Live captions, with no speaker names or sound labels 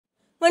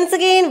Once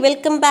again,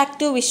 welcome back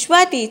to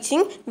Vishwa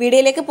Teaching.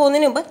 വീഡിയോയിലേക്ക്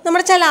പോകുന്നതിന് മുമ്പ്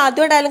നമ്മുടെ ചാനൽ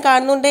ആദ്യമായിട്ടായാലും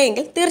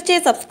കാണുന്നുണ്ടെങ്കിൽ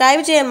തീർച്ചയായും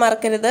സബ്സ്ക്രൈബ് ചെയ്യാൻ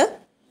മറക്കരുത്.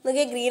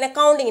 നോക്കിയേ ഗ്രീൻ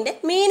അക്കൗണ്ടിങ്ങിന്റെ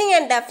മീനിങ്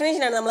ആൻഡ്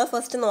ഡെഫിനേഷൻ ആണ് നമ്മൾ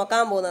ഫസ്റ്റ്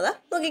നോക്കാൻ പോകുന്നത്.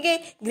 നോക്കിയേ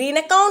green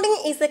accounting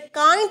is A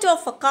kind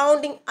of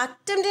accounting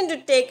attempting to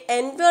take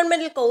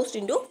എൻവയോൺമെന്റൽ cost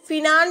into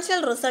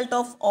financial result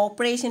of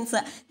operations.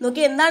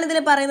 നോക്കി എന്താണ് ഇതിൽ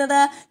പറയുന്നത്?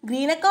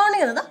 ഗ്രീൻ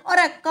അക്കൗണ്ടിങ് എന്നത്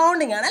ഒരു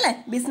അക്കൗണ്ടിങ് ആണ് അല്ലേ?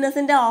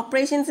 ബിസിനസിന്റെ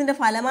ഓപ്പറേഷൻസിന്റെ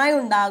ഫലമായി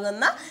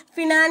ഉണ്ടാകുന്ന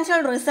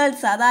ഫിനാൻഷ്യൽ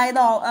റിസൾട്ട്സ്, അതായത്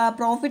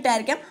പ്രോഫിറ്റ്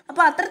ആയിരിക്കാം.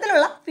 അപ്പോൾ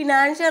അത്തരത്തിലുള്ള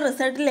ഫിനാൻഷ്യൽ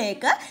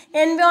റിസൾട്ടിലേക്ക്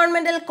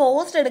എൻവയോൺമെന്റൽ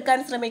കോസ്റ്റ് എടുക്കാൻ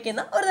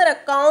ശ്രമിക്കുന്ന ഒരു തരം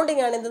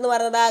അക്കൗണ്ടിങ് ആണ് എന്തെന്ന്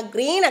പറയുന്നത്?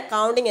 ഗ്രീൻ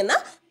അക്കൗണ്ടിങ് എന്ന്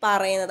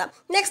പറയുന്നത്.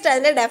 നെക്സ്റ്റ്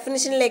അതിന്റെ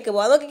ഡെഫിനിഷനിലേക്ക്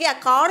പോകാം. നോക്കിക്കേ,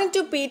 according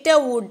to Peter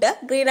would,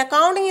 green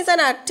accounting is an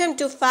attempt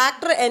two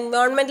factor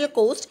എൻവയോൺമെന്റൽ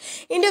cost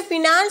in to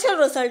financial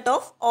result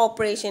of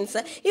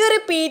operations. ഈ ഒരു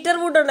പീറ്റർ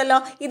വുഡ് ഉണ്ടല്ലോ,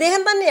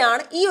 ഇദ്ദേഹം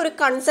തന്നെയാണ് ഈ ഒരു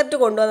കൺസെപ്റ്റ്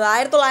കൊണ്ടുവന്നത്.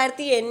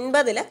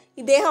 1980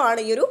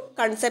 ഇദ്ദേഹമാണ് ഈ ഒരു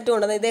കൺസെപ്റ്റ്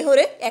കൊണ്ടുവന്നത്. ഇദ്ദേഹം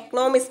ഒരു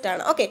എക്കണോമിസ്റ്റ്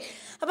ആണ്. ഓക്കെ,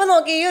 അപ്പോൾ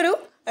നോക്കി ഈ ഒരു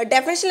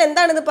ഡെഫിനിഷനിൽ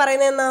എന്താണ് ഇത്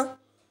പറയുന്നതെന്ന്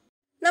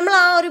നമ്മൾ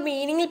ആ ഒരു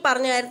മീനിങ്ങിൽ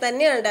പറഞ്ഞ കാര്യം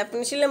തന്നെയാണ്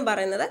ഡെഫിനിഷനിലും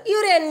പറയുന്നത്. ഈ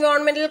ഒരു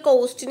എൻവയോൺമെന്റൽ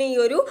കോസ്റ്റിന് ഈ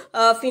ഒരു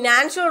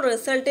ഫിനാൻഷ്യൽ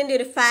റിസൾട്ടിന്റെ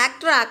ഒരു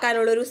ഫാക്ടർ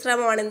ആക്കാനുള്ള ഒരു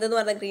ശ്രമമാണ് എന്തെന്ന്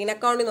പറയുന്നത്? ഗ്രീൻ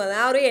അക്കൗണ്ടിങ് എന്ന്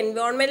പറയുന്നത്. ആ ഒരു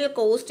എൻവയോൺമെന്റൽ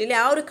കോസ്റ്റിൽ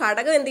ആ ഒരു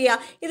ഘടകം എന്ത്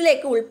ചെയ്യുക,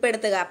 ഇതിലേക്ക്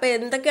ഉൾപ്പെടുത്തുക. അപ്പോൾ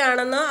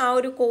എന്തൊക്കെയാണെന്ന് ആ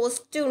ഒരു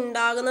കോസ്റ്റ്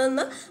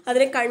ഉണ്ടാകുന്നതെന്ന്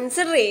അതിനെ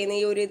കൺസിഡർ ചെയ്യുന്ന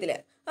ഈ ഒരു ഇതിൽ.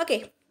 Okay,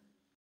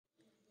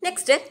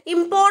 next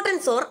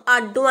importance or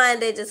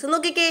advantages.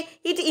 നോക്കിക്കേ,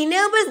 it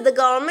enables the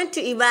government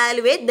to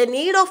evaluate the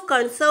need of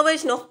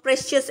conservation of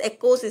precious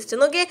ecosystem.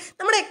 നോക്കിയേ,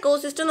 നമ്മുടെ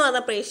എക്കോസിസ്റ്റം എന്ന്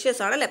പറഞ്ഞാൽ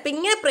പ്രഷ്യസ് ആണല്ലേ. അപ്പം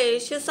ഇങ്ങനെ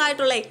പ്രഷ്യസ്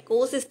ആയിട്ടുള്ള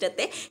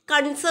എക്കോസിസ്റ്റത്തെ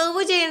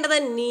കൺസേർവ് ചെയ്യേണ്ട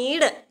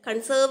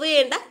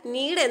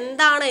നീഡ്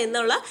എന്താണ്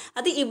എന്നുള്ള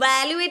അത്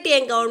ഇവാലുവേറ്റ്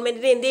ചെയ്യാൻ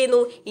ഗവൺമെന്റിനെ എന്ത്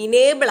ചെയ്യുന്നു?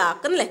 ഇനേബിൾ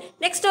ആക്കുന്നല്ലേ.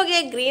 നെക്സ്റ്റ്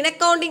നോക്കിയേ, green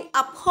accounting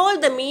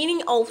uphold the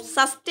meaning of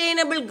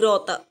sustainable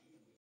growth.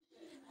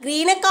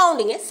 Green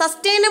accounting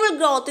sustainable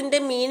ഗ്രോത്തിന്റെ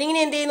മീനിങ്ങിനെ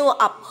എന്ത് ചെയ്യുന്നു?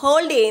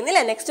 അപ്ഹോൾഡ്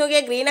ചെയ്യുന്നില്ല. നെക്സ്റ്റ്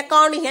നോക്കിയാൽ green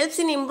accounting helps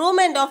in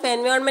improvement of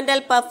എൻവയോൺമെന്റൽ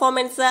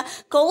performance,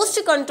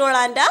 cost control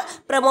and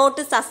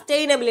promote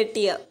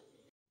sustainability.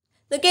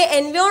 ഇതൊക്കെ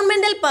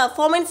എൻവയോൺമെന്റൽ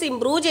പെർഫോമൻസ്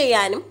ഇംപ്രൂവ്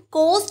ചെയ്യാനും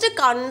കോസ്റ്റ്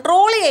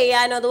കൺട്രോൾ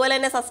ചെയ്യാനും അതുപോലെ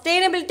തന്നെ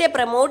സസ്റ്റൈനബിലിറ്റിയെ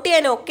പ്രൊമോട്ട്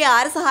ചെയ്യാനും ഒക്കെ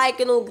ആര്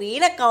സഹായിക്കുന്നു?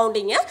 ഗ്രീൻ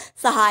അക്കൗണ്ടിങ്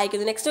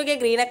സഹായിക്കുന്നു. നെക്സ്റ്റ്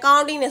നോക്കിയാൽ green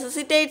accounting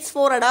necessitates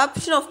four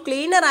adoption of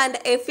cleaner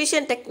and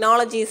efficient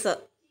technologies.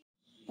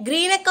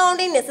 Green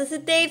accounting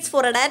necessitates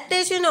four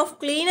adaptation of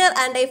cleaner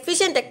and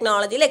efficient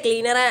technology അല്ലെ.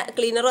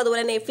 ക്ലീനറും അതുപോലെ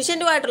തന്നെ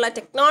എഫിഷ്യന്റും ആയിട്ടുള്ള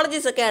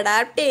ടെക്നോളജീസ് ഒക്കെ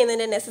അഡാപ്റ്റ്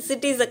ചെയ്യുന്നതിന്റെ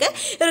നെസസിറ്റീസ് ഒക്കെ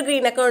ഒരു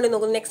ഗ്രീൻ അക്കൗണ്ടിങ്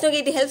നോക്കുന്നു. നെക്സ്റ്റ് നോക്കി,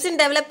 it helps in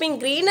developing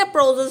greener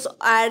process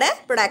add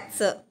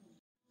products.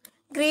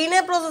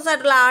 Greener process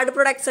ആയിട്ടുള്ള ആഡ്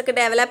പ്രൊഡക്ട്സ് ഒക്കെ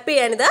ഡെവലപ്പ്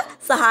ചെയ്യാൻ ഇത്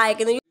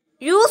സഹായിക്കുന്നു.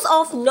 Use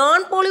of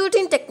non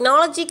പൊള്യൂട്ടിംഗ്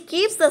technology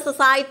keeps the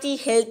society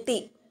healthy.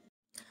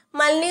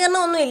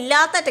 മലിനീകരണം ഒന്നും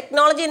ഇല്ലാത്ത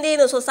ടെക്നോളജി എന്ത്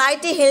ചെയ്യുന്നു?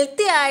 സൊസൈറ്റി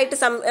ഹെൽത്തി ആയിട്ട്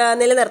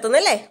നിലനിർത്തുന്നു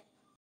അല്ലേ.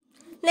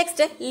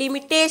 നെക്സ്റ്റ്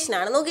ലിമിറ്റേഷൻ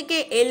ആണ്. നോക്കിക്കേ,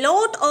 a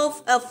lot of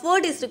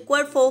effort is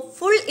required for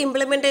full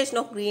implementation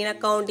of green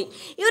accounting.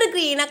 ഈ ഒരു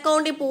ഗ്രീൻ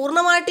അക്കൗണ്ടിങ്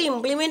പൂർണ്ണമായിട്ട്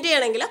ഇംപ്ലിമെന്റ്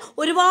ചെയ്യണമെങ്കിൽ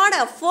ഒരുപാട്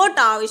എഫേർട്ട്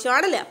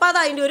ആവശ്യമാണല്ലേ. അപ്പോൾ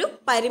അത് അതിൻ്റെ ഒരു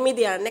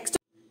പരിമിതിയാണ്. Next,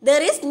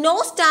 there is no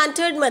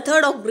standard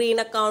method of green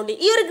accounting.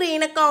 ഈ ഒരു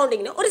ഗ്രീൻ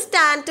അക്കൗണ്ടിങ്ങിന് ഒരു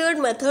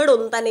സ്റ്റാൻഡേർഡ് മെത്തേഡ്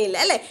ഒന്നും തന്നെ ഇല്ല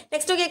അല്ലേ.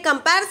 Next okay,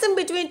 comparison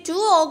between two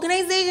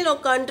organisation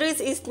of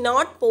countries is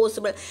not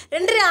possible.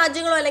 രണ്ട്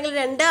രാജ്യങ്ങളോ അല്ലെങ്കിൽ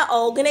രണ്ട്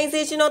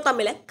ഓർഗനൈസേഷനോ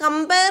തമ്മിൽ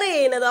കമ്പയർ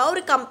ചെയ്യുന്നത് ആ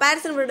ഒരു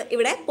കമ്പാരിസൺ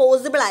ഇവിടെ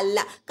പോസിബിൾ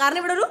അല്ല.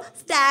 കാരണം ഇവിടെ ഒരു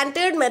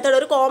സ്റ്റാൻഡേർഡ് മെത്തേഡ്,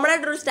 ഒരു കോമൺ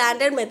ആയിട്ടൊരു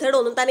സ്റ്റാൻഡേർഡ് മെത്തേഡ്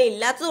ഒന്നും തന്നെ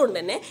ഇല്ലാത്തത് കൊണ്ട്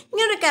തന്നെ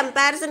ഇങ്ങനെ ഒരു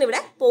കമ്പാരിസൺ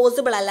ഇവിടെ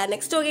പോസിബിൾ അല്ല.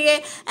 Next okay,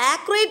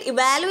 accurate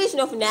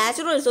evaluation of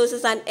natural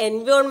resources and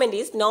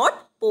environment is not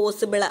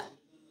possible.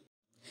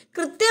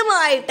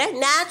 കൃത്യമായിട്ട്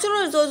നാച്ചുറൽ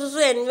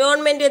റിസോഴ്സസും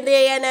എൻവയോൺമെന്റ് എന്ത്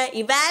ചെയ്യാൻ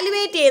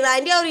ഇവാലുവേറ്റ് ചെയ്ത്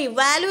അതിൻ്റെ ആ ഒരു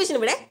ഇവാലുവേഷൻ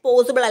ഇവിടെ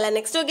പോസിബിൾ അല്ല.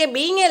 Next okay,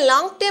 being A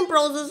long term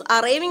process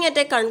arriving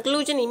at A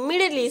conclusion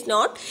immediately is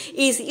not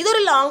easy.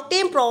 ഇതൊരു ലോങ്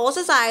ടേം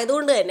പ്രോസസ്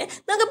ആയതുകൊണ്ട് തന്നെ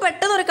നമുക്ക്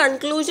പെട്ടെന്ന് ഒരു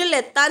കൺക്ലൂഷനിൽ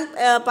എത്താൻ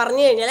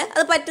പറഞ്ഞു കഴിഞ്ഞാൽ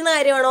അത് പറ്റുന്ന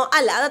കാര്യമാണോ?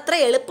 അല്ല, അത് അത്ര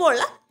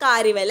എളുപ്പമുള്ള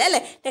കാര്യമല്ല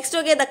അല്ലേ. Next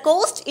okay, the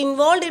cost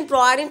involve in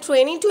providing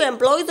training to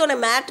employees on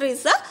A matter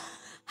is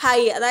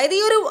high. അതായത് ഈ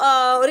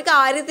ഒരു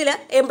കാര്യത്തിൽ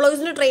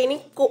എംപ്ലോയീസിന്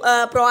ട്രെയിനിങ്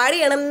പ്രൊവൈഡ്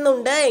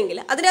ചെയ്യണമെന്നുണ്ട് എങ്കിൽ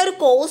അതിൻ്റെ ഒരു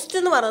കോസ്റ്റ്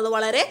എന്ന് പറയുന്നത്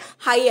വളരെ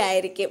ഹൈ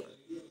ആയിരിക്കും.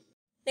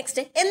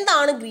 നെക്സ്റ്റ്,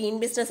 എന്താണ് ഗ്രീൻ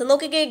ബിസിനസ്?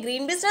 നോക്കിക്കേ,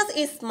 ഗ്രീൻ ബിസിനസ്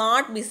ഈ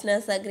സ്മാർട്ട്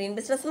ബിസിനസ്. ഗ്രീൻ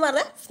ബിസിനസ് എന്ന്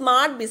പറഞ്ഞാൽ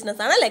സ്മാർട്ട് ബിസിനസ്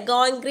ആണ് അല്ലേ.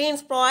 Going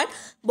Green's provide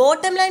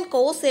bottom line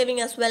cost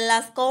saving as well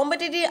as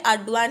competitive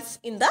advance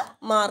in the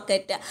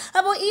market.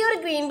 അപ്പോൾ ഈ ഒരു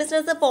ഗ്രീൻ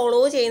ബിസിനസ്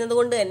ഫോളോ ചെയ്യുന്നത്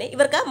കൊണ്ട് തന്നെ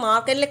ഇവർക്ക്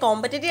മാർക്കറ്റിലെ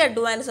കോമ്പറ്റേറ്റീവ്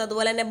അഡ്വാൻസ്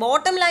അതുപോലെ തന്നെ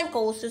ബോട്ടം ലൈൻ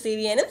കോസ്റ്റ് സേവ്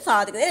ചെയ്യാനും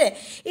സാധിക്കുന്നത് അല്ലേ.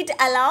 It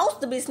allows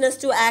the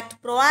business to act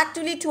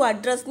പ്രൊആക്റ്റീവ്ലി to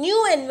address new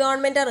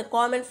എൻവയോൺമെന്റൽ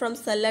requirement from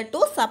seller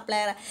to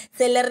supplier.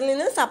 സെല്ലറിൽ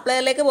നിന്ന്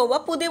സപ്ലയറിലേക്ക്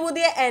പോകുമ്പോൾ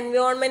പുതിയ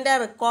എൻവയോൺമെന്റൽ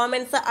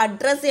റിക്വയർമെന്റ്സ്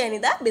അഡ്രസ് ചെയ്യാൻ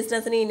ഇത്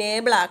ബിസിനസിനെ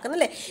ഇനേബിൾ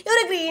ആക്കുന്നല്ലേ. ഈ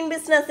ഒരു ഗ്രീൻ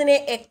ബിസിനസിനെ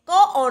എക്കോ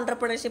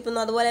ഓൺട്രപ്രണർഷിപ്പ്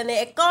എന്നും അതുപോലെ തന്നെ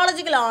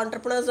എക്കോളജിക്കൽ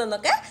ഓൺട്രപ്രണേഴ്സ്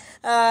എന്നൊക്കെ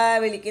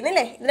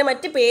വിളിക്കുന്നില്ലേ. ഇതിന്റെ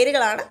മറ്റ്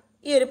പേരുകളാണ്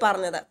ഈ ഒരു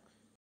പറഞ്ഞത്.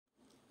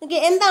 ഓക്കെ,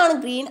 എന്താണ്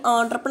ഗ്രീൻ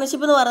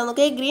ഓൺട്രപ്രണർഷിപ്പ് എന്ന് പറയുന്നത്?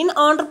 Okay, green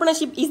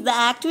entrepreneurship is the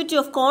activity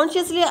of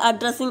consciously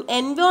addressing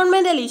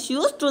എൻവയോൺമെന്റൽ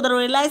issues through the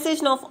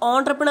realisation of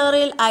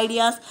entrepreneurial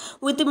ideas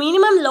with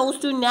minimum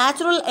loss to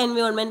natural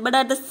environment but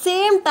at the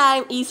same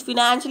time is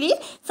financially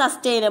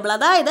sustainable.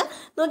 അതായത്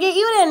നോക്കിയാൽ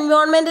ഈ ഒരു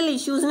എൻവയോൺമെന്റൽ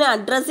ഇഷ്യൂസിനെ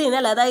address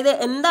ചെയ്യുന്നല്ലേ, അതായത്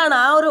എന്താണ്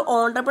ആ ഒരു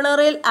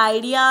entrepreneurial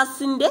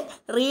ഐഡിയാസിന്റെ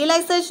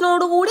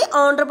റിയലൈസേഷനോടുകൂടി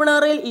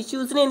entrepreneurial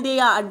ഇഷ്യൂസിനെ എന്ത്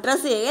ചെയ്യുക,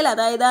 അഡ്രസ്സ് ചെയ്യൽ.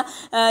 അതായത്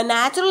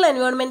നാച്ചുറൽ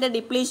എൻവയോൺമെന്റ്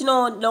ഡിപ്ലീഷനോ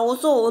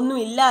ലോസോ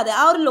ഒന്നും ഇല്ലാതെ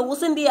ആ ഒരു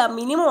ലോസ് എന്ത് ചെയ്യുക,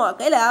 മിനിമം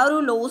ആക്കുക അല്ലെ, ആ ഒരു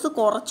ലോസ്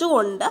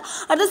കുറച്ചുകൊണ്ട്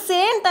അറ്റ് ദ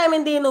സെയിം ടൈം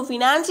എന്ത് ചെയ്യുന്നു,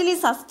 ഫിനാൻഷ്യലി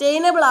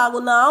സസ്റ്റൈനബിൾ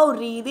ആകുന്ന ആ ഒരു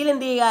രീതിയിൽ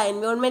എന്ത് ചെയ്യുക,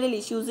 എൻവയോൺമെന്റൽ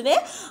ഇഷ്യൂസിനെ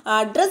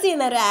അഡ്രസ്സ്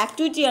ചെയ്യുന്ന ഒരു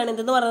ആക്ടിവിറ്റിയാണ്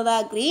എന്തെന്ന്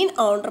പറയുന്നത് ഗ്രീൻ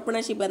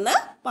ഓൺട്രപ്രണർഷിപ്പ് എന്ന്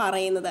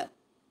പറയുന്നത്.